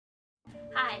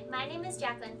Hi, my name is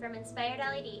Jacqueline from Inspired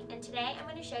LED, and today I'm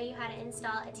going to show you how to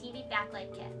install a TV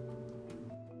backlight kit.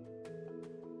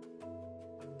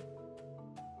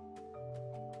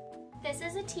 This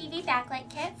is a TV backlight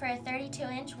kit for a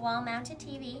 32-inch wall-mounted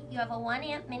TV. You have a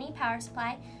 1-amp mini power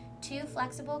supply, 2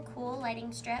 flexible cool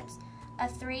lighting strips, a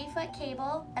 3-foot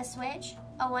cable, a switch,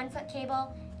 a 1-foot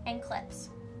cable, and clips.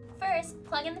 First,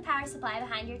 plug in the power supply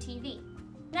behind your TV.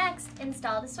 Next,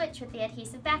 install the switch with the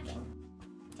adhesive backing.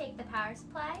 Take the power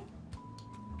supply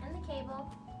and the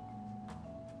cable,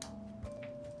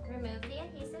 remove the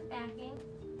adhesive backing,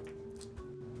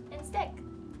 and stick.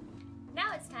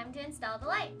 Now it's time to install the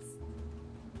lights.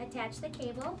 Attach the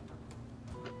cable,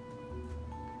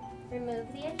 remove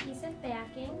the adhesive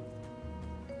backing,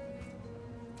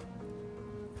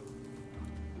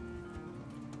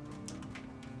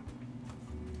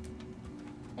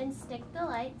 and stick the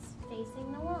lights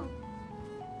facing the wall.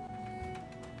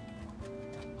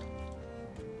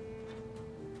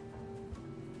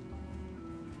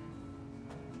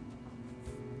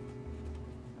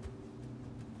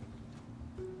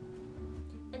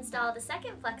 Install the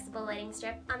second flexible lighting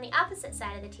strip on the opposite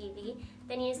side of the TV,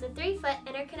 then use the 3-foot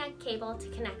interconnect cable to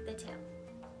connect the two.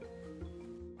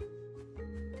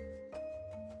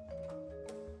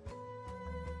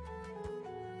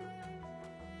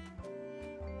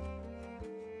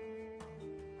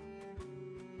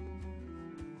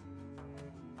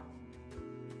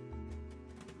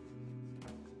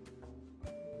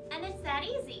 And it's that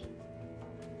easy!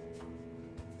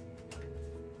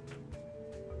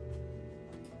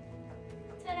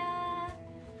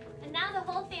 Now the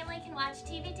whole family can watch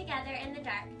TV together in the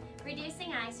dark,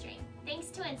 reducing eye strain, thanks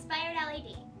to Inspired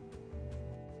LED.